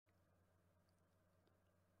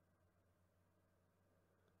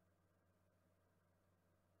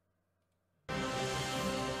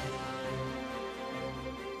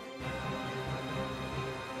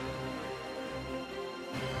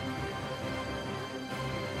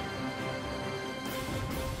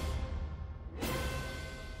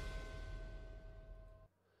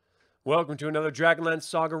Welcome to another Dragonlance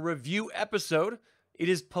Saga review episode. It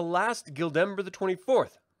is Palast Gildember the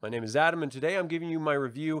 24th. My name is Adam, and today I'm giving you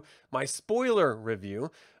my spoiler review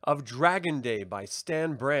of Dragon Day by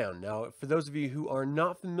Stan Brown. Now, for those of you who are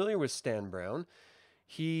not familiar with Stan Brown,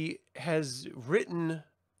 he has written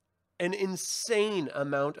an insane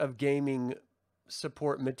amount of gaming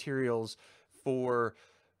support materials for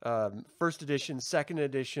first edition, second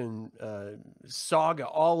edition, Saga,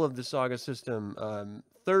 all of the Saga system,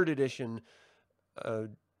 third edition,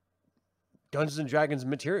 Dungeons and Dragons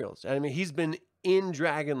materials. I mean, he's been in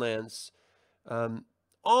Dragonlance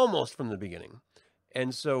almost from the beginning.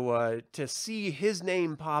 And so to see his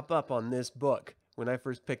name pop up on this book when I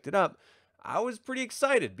first picked it up, I was pretty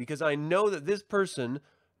excited because I know that this person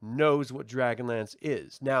knows what Dragonlance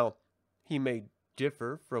is. Now, he may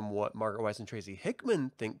differ from what Margaret Weiss and Tracy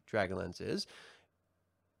Hickman think Dragonlance is.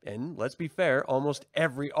 And let's be fair, almost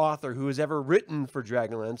every author who has ever written for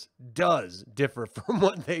Dragonlance does differ from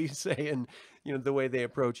what they say and, the way they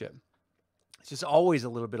approach it. It's just always a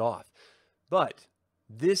little bit off. But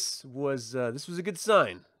this was a good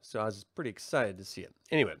sign. So I was pretty excited to see it.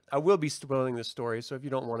 Anyway, I will be spoiling this story, so if you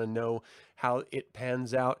don't want to know how it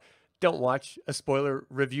pans out, don't watch a spoiler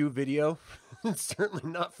review video. It's certainly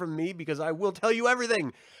not from me, because I will tell you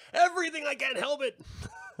everything. Everything, I can't help it.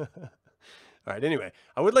 All right, anyway,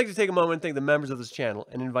 I would like to take a moment and thank the members of this channel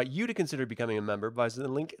and invite you to consider becoming a member by the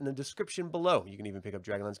link in the description below. You can even pick up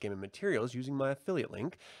Dragonlance gaming materials using my affiliate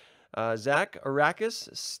link. Zach,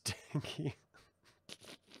 Arrakis, Stinky.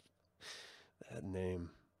 That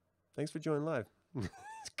name. Thanks for joining live.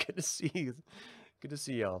 It's good to see you. Good to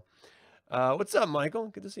see y'all. What's up, Michael?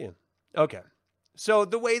 Good to see you. Okay. So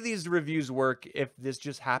the way these reviews work, if this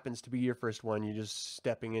just happens to be your first one, you're just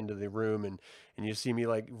stepping into the room and you see me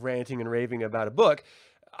like ranting and raving about a book,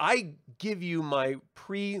 I give you my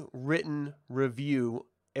pre-written review,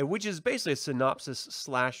 which is basically a synopsis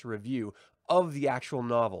 / review of the actual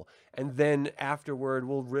novel. And then afterward,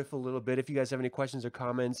 we'll riff a little bit. If you guys have any questions or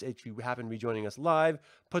comments, if you happen to be joining us live,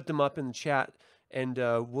 put them up in the chat, and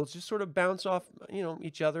we'll just sort of bounce off,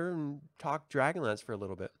 each other and talk Dragonlance for a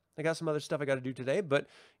little bit. I got some other stuff I got to do today, but,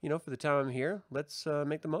 for the time I'm here, let's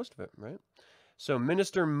make the most of it, right? So,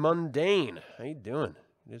 Minister Mundane, how you doing?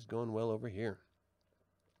 It is going well over here.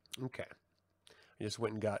 Okay. I just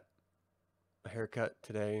went and got a haircut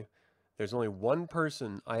today. There's only one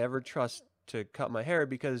person I ever trust to cut my hair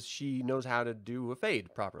because she knows how to do a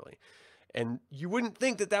fade properly. And you wouldn't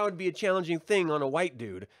think that that would be a challenging thing on a white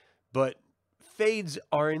dude, but fades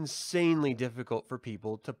are insanely difficult for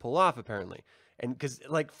people to pull off, apparently. And because,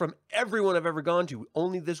 from everyone I've ever gone to,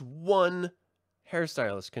 only this one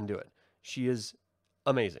hairstylist can do it. She is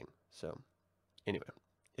amazing. So, anyway,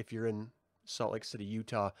 if you're in Salt Lake City,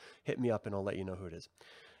 Utah, hit me up and I'll let you know who it is.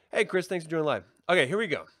 Hey, Chris, thanks for joining live. Okay, here we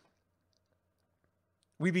go.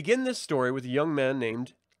 We begin this story with a young man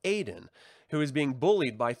named Aiden, who is being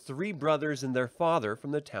bullied by 3 brothers and their father from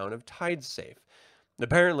the town of Tidesafe.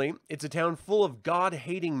 Apparently, it's a town full of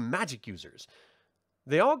God-hating magic users.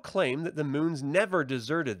 They all claim that the moons never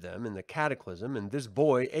deserted them in the cataclysm, and this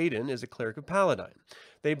boy, Aiden, is a cleric of Paladine.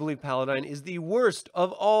 They believe Paladine is the worst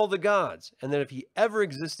of all the gods, and that if he ever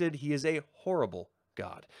existed, he is a horrible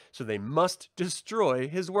god. So they must destroy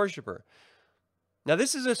his worshipper. Now,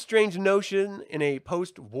 this is a strange notion in a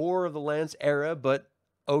post-War of the Lance era, but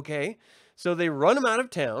okay. So they run him out of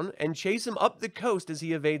town and chase him up the coast as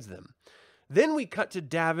he evades them. Then we cut to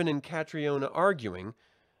Davin and Catriona arguing.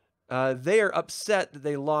 They are upset that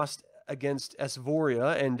they lost against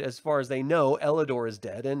Esvoria, and as far as they know, Elidor is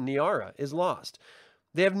dead and Niara is lost.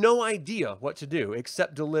 They have no idea what to do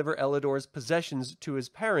except deliver Elidor's possessions to his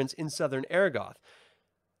parents in southern Aragoth.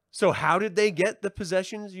 So how did they get the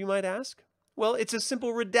possessions, you might ask? Well, it's a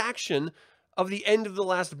simple redaction of the end of the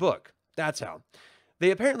last book. That's how.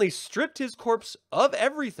 They apparently stripped his corpse of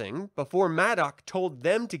everything before Madoc told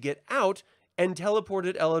them to get out and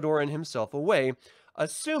teleported Elidor and himself away,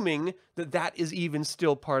 assuming that that is even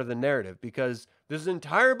still part of the narrative, because this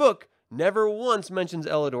entire book never once mentions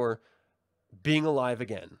Elidor being alive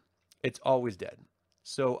again. It's always dead.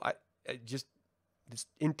 So this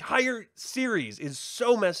entire series is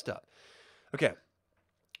so messed up. Okay,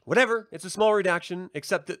 whatever. It's a small redaction,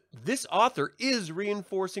 except that this author is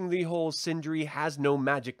reinforcing the whole Sindri has no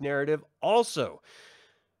magic narrative also.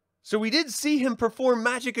 So we did see him perform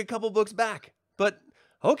magic a couple books back, but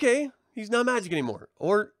okay, he's not magic anymore.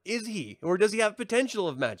 Or is he? Or does he have potential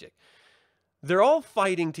of magic? They're all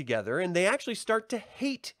fighting together, and they actually start to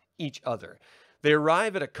hate each other. They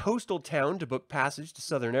arrive at a coastal town to book passage to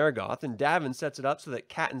southern Aragoth, and Davin sets it up so that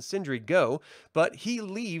Kat and Sindri go, but he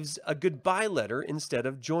leaves a goodbye letter instead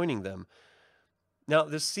of joining them. Now,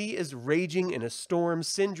 the sea is raging in a storm.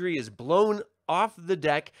 Sindri is blown off the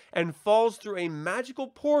deck and falls through a magical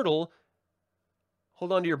portal,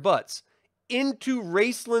 hold on to your butts, into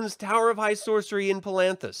Raceland's Tower of High Sorcery in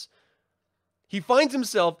Palanthas. He finds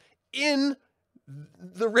himself in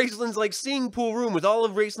the Raceland's like seeing pool room with all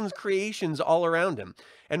of Raceland's creations all around him.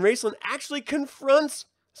 And Raceland actually confronts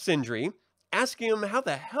Sindri, asking him how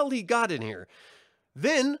the hell he got in here.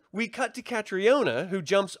 Then we cut to Catriona, who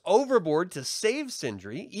jumps overboard to save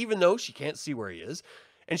Sindri, even though she can't see where he is,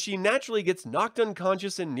 and she naturally gets knocked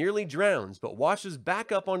unconscious and nearly drowns, but washes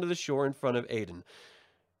back up onto the shore in front of Aiden.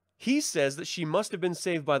 He says that she must have been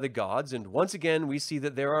saved by the gods, and once again we see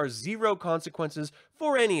that there are zero consequences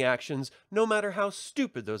for any actions, no matter how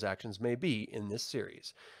stupid those actions may be in this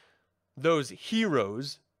series. Those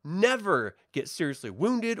heroes never get seriously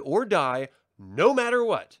wounded or die, no matter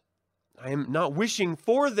what. I am not wishing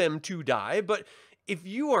for them to die, but if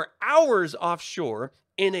you are hours offshore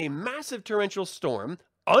in a massive torrential storm,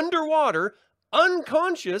 underwater,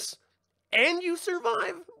 unconscious, and you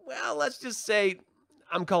survive, well, let's just say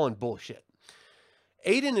I'm calling bullshit.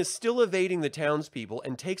 Aiden is still evading the townspeople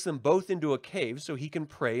and takes them both into a cave so he can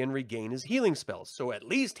pray and regain his healing spells. So at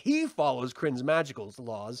least he follows Kryn's magical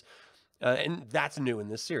laws, and that's new in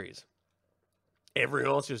this series.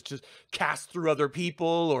 Everyone else just casts through other people,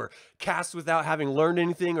 or casts without having learned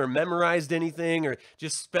anything or memorized anything, or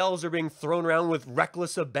just spells are being thrown around with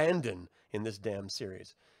reckless abandon in this damn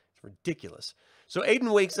series. It's ridiculous. So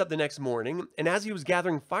Aiden wakes up the next morning, and as he was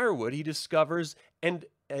gathering firewood, he discovers and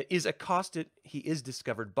is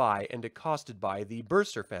discovered by and accosted by the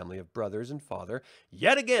Burser family of brothers and father,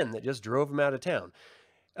 yet again, that just drove him out of town.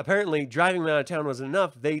 Apparently, driving him out of town wasn't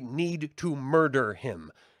enough. They need to murder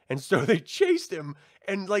him. And so they chased him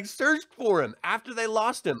and searched for him after they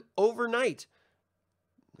lost him overnight.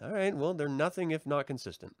 All right, well, they're nothing if not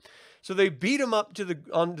consistent. So they beat him up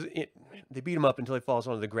they beat him up until he falls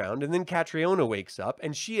onto the ground, and then Catriona wakes up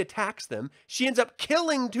and she attacks them. She ends up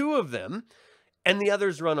killing 2 of them, and the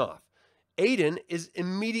others run off. Aiden is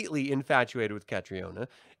immediately infatuated with Catriona,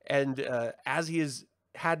 and as he has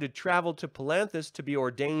had to travel to Palanthas to be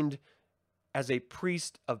ordained as a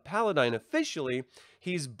priest of Paladine officially,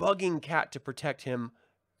 he's bugging Cat to protect him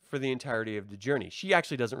for the entirety of the journey. She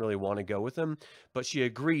actually doesn't really want to go with him, but she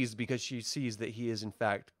agrees because she sees that he is in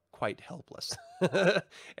fact quite helpless.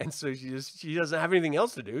 And so she doesn't have anything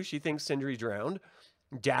else to do. She thinks Sindri's drowned,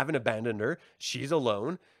 Davin abandoned her, she's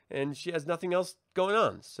alone, and she has nothing else going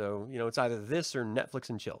on. So, it's either this or Netflix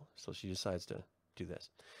and chill. So she decides to do this.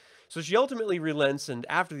 So she ultimately relents, and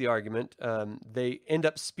after the argument, they end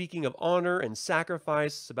up speaking of honor and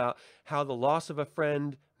sacrifice, about how the loss of a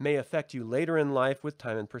friend may affect you later in life with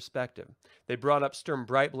time and perspective. They brought up Sturm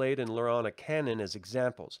Brightblade and Lorana Cannon as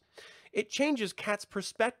examples. It changes Cat's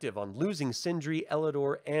perspective on losing Sindri,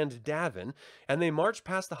 Elidor, and Davin, and they march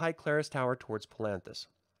past the High Clerist's Tower towards Palanthas.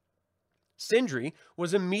 Sindri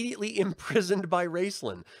was immediately imprisoned by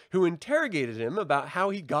Raceland, who interrogated him about how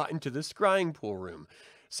he got into the scrying pool room.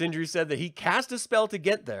 Sindri said that he cast a spell to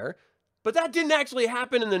get there, but that didn't actually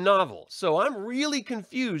happen in the novel, so I'm really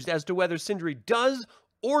confused as to whether Sindri does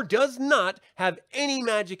or does not have any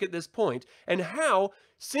magic at this point, and how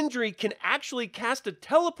Sindri can actually cast a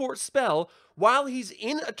teleport spell while he's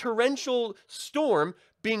in a torrential storm,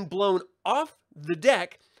 being blown off the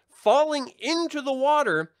deck, falling into the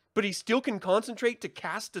water, but he still can concentrate to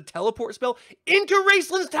cast a teleport spell into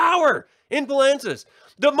Raceland's Tower in Palanthas,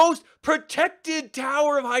 the most protected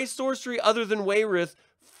tower of high sorcery other than Wayrith,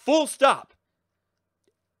 full stop.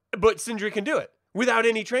 But Sindri can do it without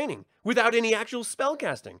any training, without any actual spell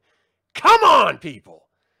casting. Come on, people!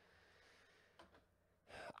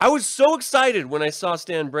 I was so excited when I saw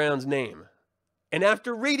Stan Brown's name, and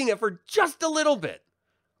after reading it for just a little bit,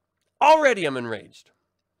 already I'm enraged.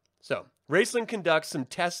 So, Raceland conducts some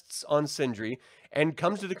tests on Sindri and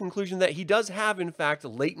comes to the conclusion that he does have, in fact,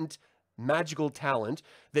 latent magical talent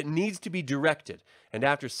that needs to be directed. And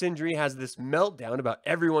after Sindri has this meltdown about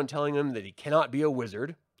everyone telling him that he cannot be a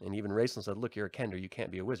wizard, and even Raceland said, look, you're a Kender, you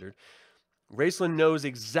can't be a wizard, Raceland knows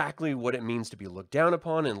exactly what it means to be looked down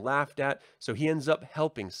upon and laughed at, so he ends up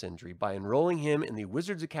helping Sindri by enrolling him in the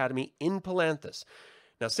Wizards Academy in Palanthas.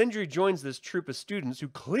 Now, Sindri joins this troop of students who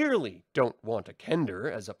clearly don't want a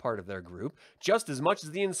Kender as a part of their group, just as much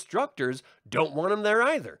as the instructors don't want him there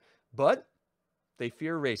either. But they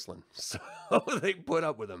fear Raceland, so they put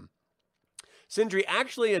up with him. Sindri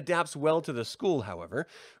actually adapts well to the school, however.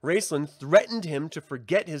 Raceland threatened him to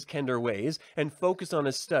forget his Kender ways and focus on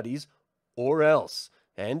his studies, or else.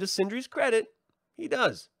 And to Sindri's credit, he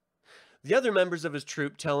does. The other members of his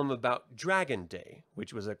troupe tell him about Dragon Day,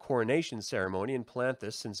 which was a coronation ceremony in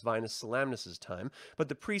Palanthas since Vinus Solamnus's time, but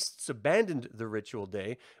the priests abandoned the ritual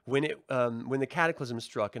day when the cataclysm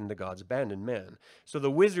struck and the gods abandoned man. So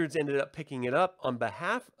the wizards ended up picking it up on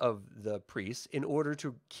behalf of the priests in order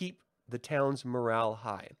to keep the town's morale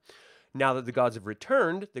high. Now that the gods have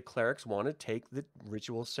returned, the clerics want to take the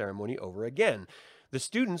ritual ceremony over again. The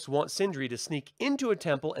students want Sindri to sneak into a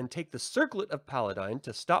temple and take the circlet of Paladine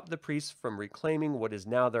to stop the priests from reclaiming what is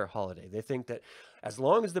now their holiday. They think that as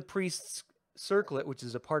long as the priest's circlet, which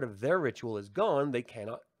is a part of their ritual, is gone, they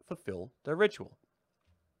cannot fulfill their ritual.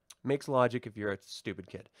 Makes logic if you're a stupid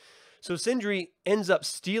kid. So Sindri ends up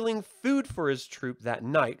stealing food for his troop that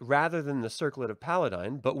night rather than the circlet of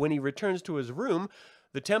Paladine, but when he returns to his room,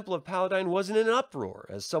 the Temple of Paladine was in an uproar,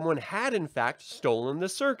 as someone had in fact stolen the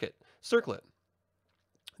circlet.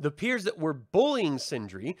 The peers that were bullying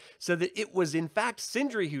Sindri said that it was in fact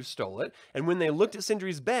Sindri who stole it, and when they looked at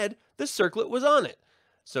Sindri's bed, the circlet was on it.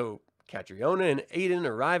 So Catriona and Aiden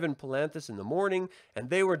arrive in Palanthas in the morning, and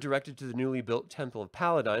they were directed to the newly built Temple of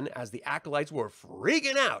Paladine as the acolytes were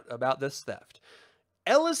freaking out about this theft.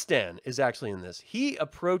 Elistan is actually in this. He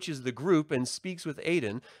approaches the group and speaks with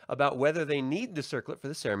Aiden about whether they need the circlet for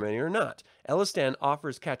the ceremony or not. Elistan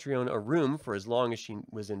offers Catriona a room for as long as she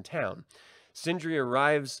was in town. Sindri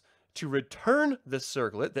arrives to return the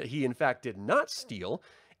circlet that he in fact did not steal,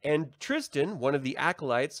 and Tristan, one of the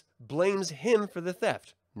acolytes, blames him for the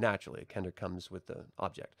theft. Naturally, a Kender comes with the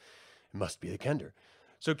object. It must be the Kender.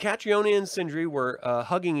 So Catriona and Sindri were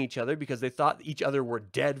hugging each other because they thought each other were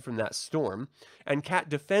dead from that storm, and Cat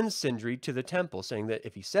defends Sindri to the temple, saying that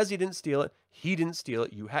if he says he didn't steal it, he didn't steal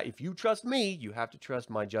it. If you trust me, you have to trust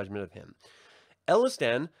my judgment of him.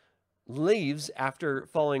 Elistan leaves after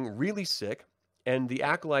falling really sick, and the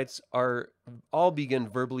acolytes all begin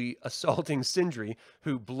verbally assaulting Sindri,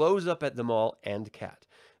 who blows up at them all and Cat.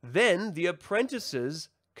 Then the apprentices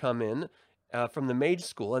come in from the mage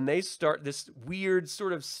school, and they start this weird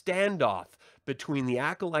sort of standoff between the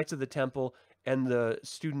acolytes of the temple and the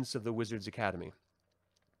students of the Wizards Academy.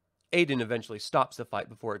 Aiden eventually stops the fight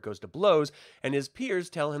before it goes to blows, and his peers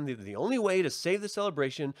tell him that the only way to save the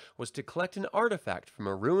celebration was to collect an artifact from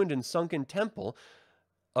a ruined and sunken temple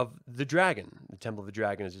of the dragon. The Temple of the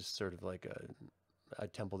Dragon is just sort of like a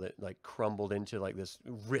temple that like crumbled into like this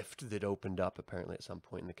rift that opened up apparently at some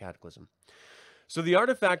point in the cataclysm. So the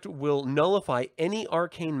artifact will nullify any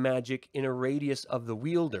arcane magic in a radius of the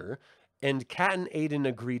wielder, and Cat and Aiden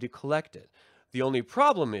agree to collect it. The only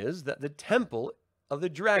problem is that the Temple of the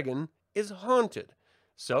Dragon is haunted.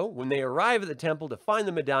 So when they arrive at the temple to find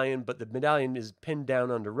the medallion, but the medallion is pinned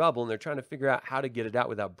down under rubble, and they're trying to figure out how to get it out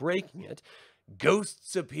without breaking it,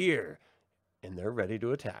 ghosts appear, and they're ready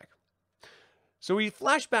to attack. So we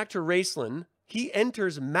flash back to Raistlin. He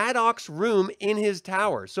enters Madoc's room in his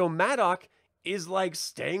tower. So Madoc is like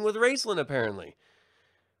staying with Raistlin apparently,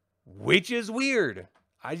 which is weird.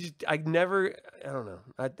 I don't know.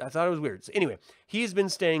 I thought it was weird. So anyway, he's been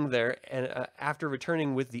staying there and after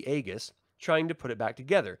returning with the Aegis, trying to put it back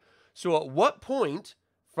together. So at what point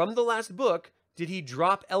from the last book did he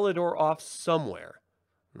drop Elidor off somewhere?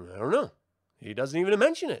 I don't know. He doesn't even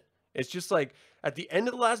mention it. It's just like at the end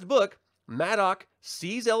of the last book, Madoc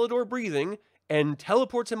sees Elidor breathing and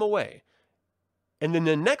teleports him away. And then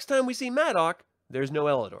the next time we see Madoc, there's no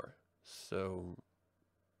Elidor. So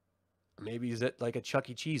maybe he's at like a Chuck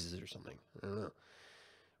E. Cheese's or something. I don't know.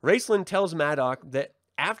 Raistlin tells Madoc that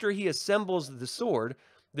after he assembles the sword,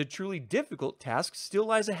 the truly difficult task still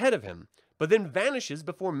lies ahead of him, but then vanishes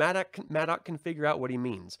before Madoc can figure out what he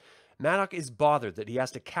means. Madoc is bothered that he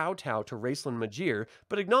has to kowtow to Raistlin Majir,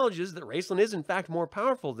 but acknowledges that Raistlin is in fact more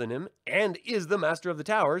powerful than him and is the master of the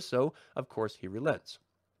tower, so of course he relents.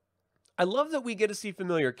 I love that we get to see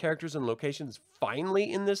familiar characters and locations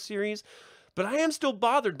finally in this series, but I am still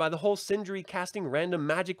bothered by the whole Sindri casting random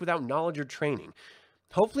magic without knowledge or training.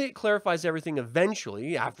 Hopefully it clarifies everything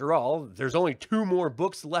eventually. After all, there's only 2 more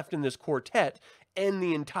books left in this quartet and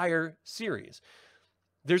the entire series.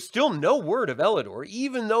 There's still no word of Elidor,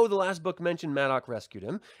 even though the last book mentioned Madoc rescued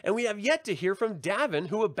him, and we have yet to hear from Davin,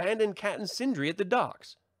 who abandoned Cat and Sindri at the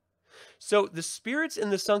docks. So the spirits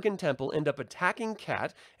in the sunken temple end up attacking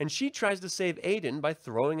Cat, and she tries to save Aiden by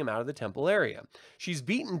throwing him out of the temple area. She's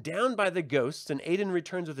beaten down by the ghosts, and Aiden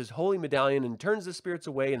returns with his holy medallion and turns the spirits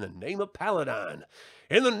away in the name of Paladine.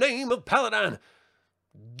 In the name of Paladine!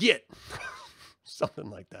 Get! Something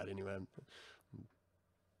like that, anyway. I'm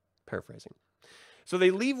paraphrasing. So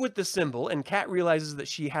they leave with the symbol, and Cat realizes that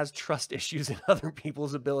she has trust issues in other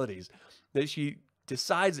people's abilities, that she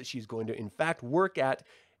decides that she's going to, in fact, work at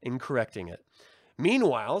in correcting it.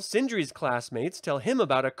 Meanwhile, Sindri's classmates tell him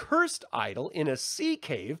about a cursed idol in a sea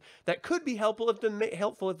cave that could be helpful if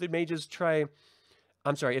the mages try.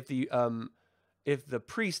 I'm sorry, if the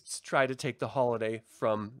priests try to take the holiday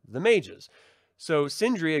from the mages. So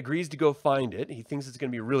Sindri agrees to go find it. He thinks it's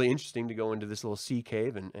going to be really interesting to go into this little sea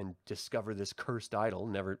cave and discover this cursed idol,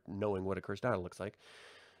 never knowing what a cursed idol looks like.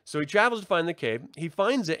 So he travels to find the cave. He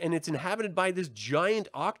finds it, and it's inhabited by this giant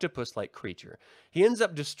octopus-like creature. He ends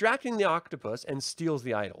up distracting the octopus and steals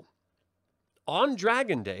the idol. On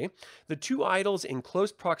Dragon Day, the two idols in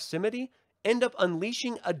close proximity end up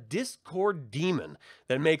unleashing a discord demon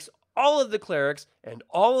that makes all of the clerics and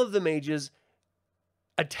all of the mages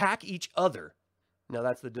attack each other. Now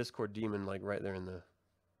that's the discord demon, like right there in the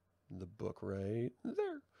book, right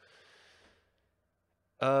there.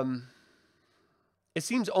 It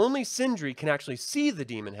seems only Sindri can actually see the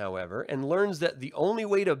demon, however, and learns that the only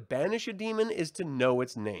way to banish a demon is to know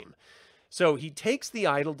its name. So he takes the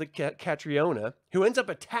idol to Catriona, who ends up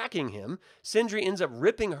attacking him. Sindri ends up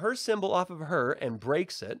ripping her symbol off of her and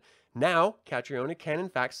breaks it. Now, Catriona can in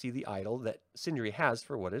fact see the idol that Sindri has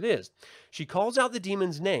for what it is. She calls out the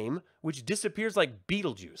demon's name, which disappears like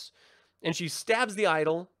Beetlejuice, and she stabs the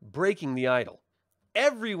idol, breaking the idol.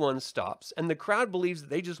 Everyone stops, and the crowd believes that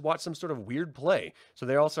they just watched some sort of weird play, so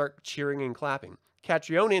they all start cheering and clapping.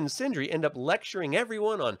 Catriona and Sindri end up lecturing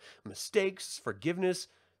everyone on mistakes, forgiveness,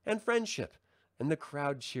 and friendship, and the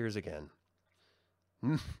crowd cheers again.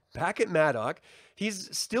 Back at Madoc,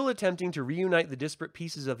 he's still attempting to reunite the disparate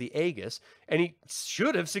pieces of the Aegis, and he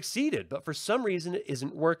should have succeeded, but for some reason it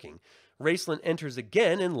isn't working. Raistlin enters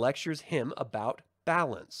again and lectures him about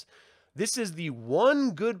balance. This is the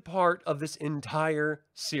one good part of this entire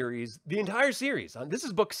series. The entire series, this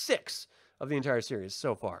is book 6 of the entire series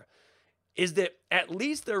so far, is that at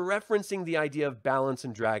least they're referencing the idea of balance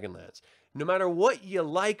in Dragonlance. No matter what you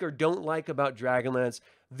like or don't like about Dragonlance,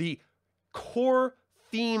 the core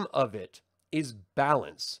theme of it is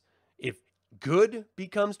balance. If good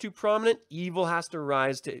becomes too prominent, evil has to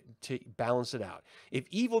rise to balance it out. If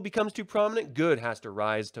evil becomes too prominent, good has to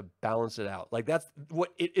rise to balance it out. Like, that's what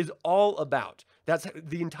it is all about. That's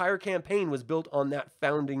the entire campaign was built on that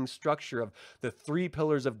founding structure of the 3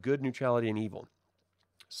 pillars of good, neutrality, and evil.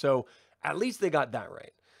 So at least they got that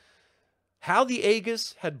right. How the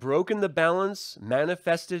Aegis had broken the balance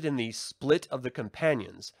manifested in the split of the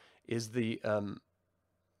companions is the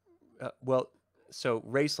so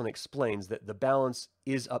Raistlin explains that the balance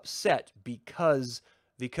is upset because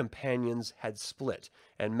the companions had split.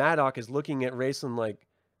 And Madoc is looking at Raistlin like,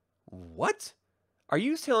 what? Are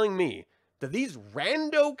you telling me that these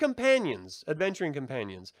rando companions, adventuring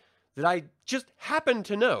companions, that I just happen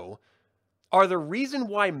to know, are the reason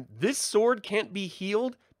why this sword can't be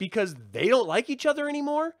healed because they don't like each other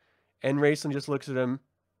anymore? And Raistlin just looks at him,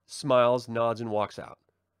 smiles, nods, and walks out.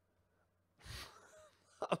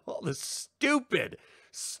 All the stupid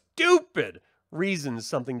reasons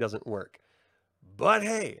something doesn't work. But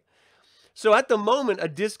hey, so at the moment, a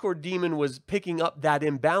discord demon was picking up that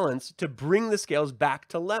imbalance to bring the scales back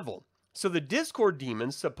to level. So the discord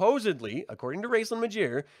demon, supposedly, according to Raistlin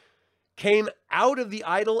Majere, came out of the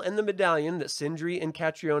idol and the medallion that Sindri and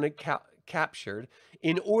Catriona captured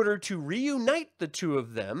in order to reunite the two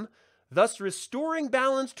of them, thus restoring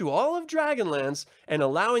balance to all of Dragonlance and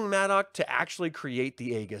allowing Madoc to actually create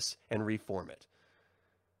the Aegis and reform it.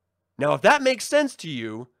 Now, if that makes sense to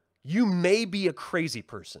you, you may be a crazy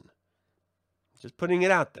person. Just putting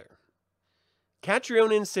it out there.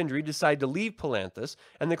 Catriona and Sindri decide to leave Palanthas,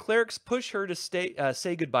 and the clerics push her to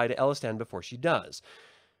say goodbye to Elistan before she does.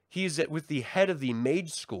 He's with the head of the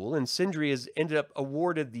mage school, and Sindri is ended up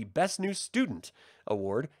awarded the Best New Student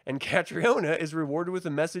award, and Catriona is rewarded with a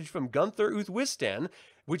message from Gunther Uthwistan,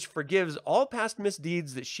 which forgives all past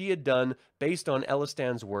misdeeds that she had done based on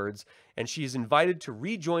Elistan's words, and she is invited to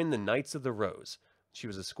rejoin the Knights of the Rose. She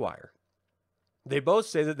was a squire. They both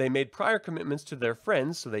say that they made prior commitments to their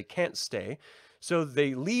friends, so they can't stay. So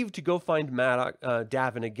they leave to go find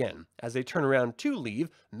Davin again. As they turn around to leave,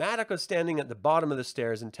 Madoc is standing at the bottom of the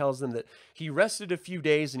stairs and tells them that he rested a few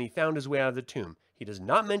days and he found his way out of the tomb. He does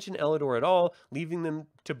not mention Elidor at all, leaving them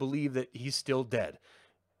to believe that he's still dead.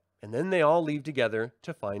 And then they all leave together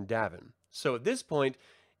to find Davin. So at this point,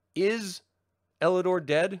 is Elidor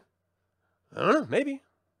dead? I don't know, maybe.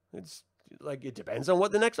 It's like, it depends on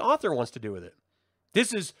what the next author wants to do with it.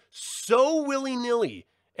 This is so willy-nilly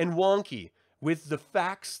and wonky with the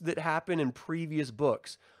facts that happen in previous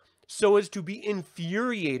books, so as to be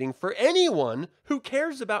infuriating for anyone who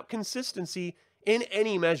cares about consistency in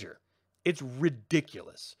any measure. It's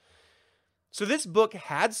ridiculous. So this book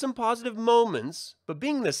had some positive moments, but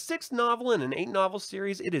being the 6th novel in an 8-novel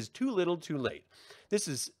series, it is too little too late. This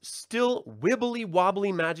is still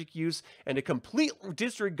wibbly-wobbly magic use and a complete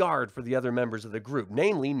disregard for the other members of the group,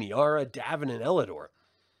 namely Miara, Davin, and Elidor.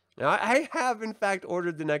 Now, I have, in fact,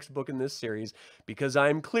 ordered the next book in this series because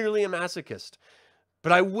I'm clearly a masochist.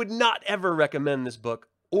 But I would not ever recommend this book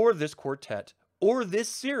or this quartet or this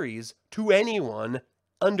series to anyone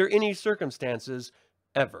under any circumstances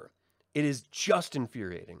ever. It is just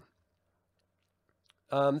infuriating.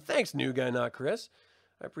 Thanks, new guy, not Chris.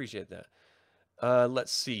 I appreciate that.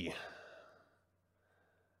 Let's see.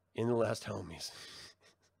 In the last homies.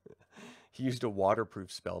 He used a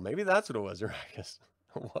waterproof spell. Maybe that's what it was, Arrakis.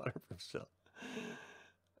 A waterproof spell.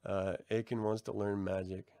 Aiken wants to learn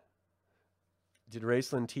magic. Did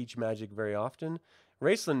Raceland teach magic very often?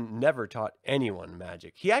 Raceland never taught anyone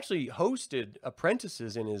magic. He actually hosted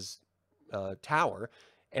apprentices in his tower,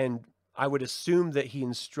 and I would assume that he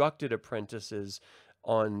instructed apprentices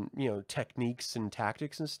on, techniques and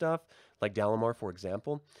tactics and stuff, like Dalamar, for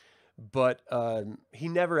example. But he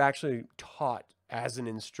never actually taught as an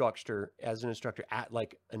instructor at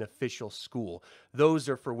like an official school. Those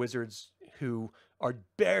are for wizards who are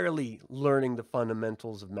barely learning the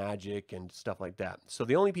fundamentals of magic and stuff like that. So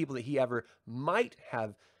the only people that he ever might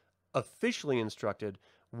have officially instructed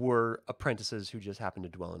were apprentices who just happened to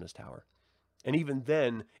dwell in his tower. And even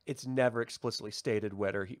then, it's never explicitly stated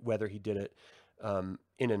whether he did it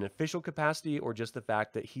in an official capacity or just the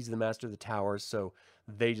fact that he's the master of the tower, so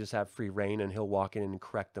they just have free reign and he'll walk in and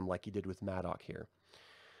correct them like he did with Maddock here.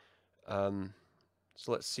 So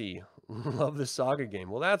let's see. Love the Saga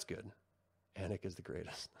game. Well, that's good. Anik is the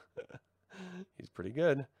greatest. He's pretty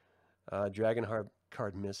good. Dragon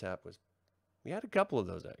card mishap was... We had a couple of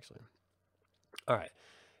those, actually. All right.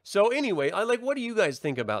 So anyway, what do you guys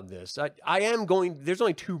think about this? I am going... There's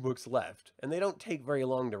only 2 books left, and they don't take very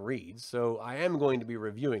long to read, so I am going to be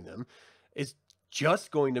reviewing them. It's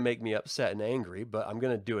just going to make me upset and angry, but I'm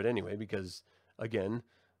going to do it anyway because, again,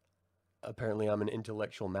 apparently I'm an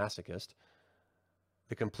intellectual masochist.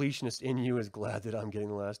 The completionist in you is glad that I'm getting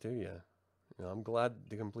the last 2, yeah. I'm glad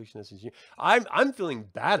the completionist is you. I'm feeling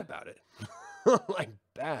bad about it. Like,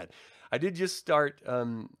 bad. I did just start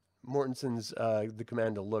Mortenson's The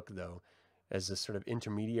Command to Look, though, as a sort of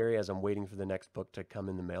intermediary as I'm waiting for the next book to come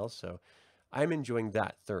in the mail. So I'm enjoying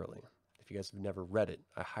that thoroughly. If you guys have never read it,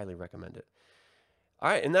 I highly recommend it. All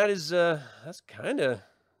right, and that's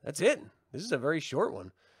it. This is a very short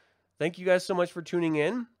one. Thank you guys so much for tuning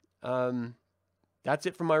in. That's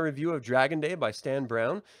it for my review of Dragon Day by Stan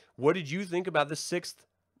Brown. What did you think about the 6th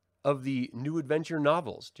of the new adventure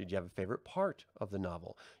novels? Did you have a favorite part of the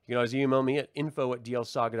novel? You can always email me at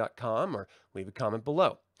info@dlsaga.com or leave a comment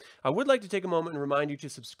below. I would like to take a moment and remind you to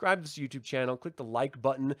subscribe to this YouTube channel, click the like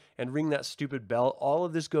button, and ring that stupid bell. All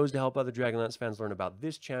of this goes to help other Dragonlance fans learn about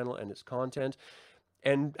this channel and its content.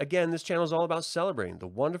 And again, this channel is all about celebrating the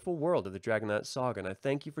wonderful world of the Dragonlance Saga, and I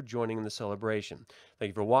thank you for joining in the celebration. Thank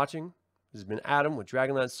you for watching. This has been Adam with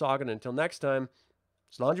Dragonlance Saga, and until next time,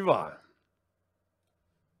 Slán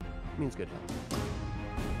Means good health.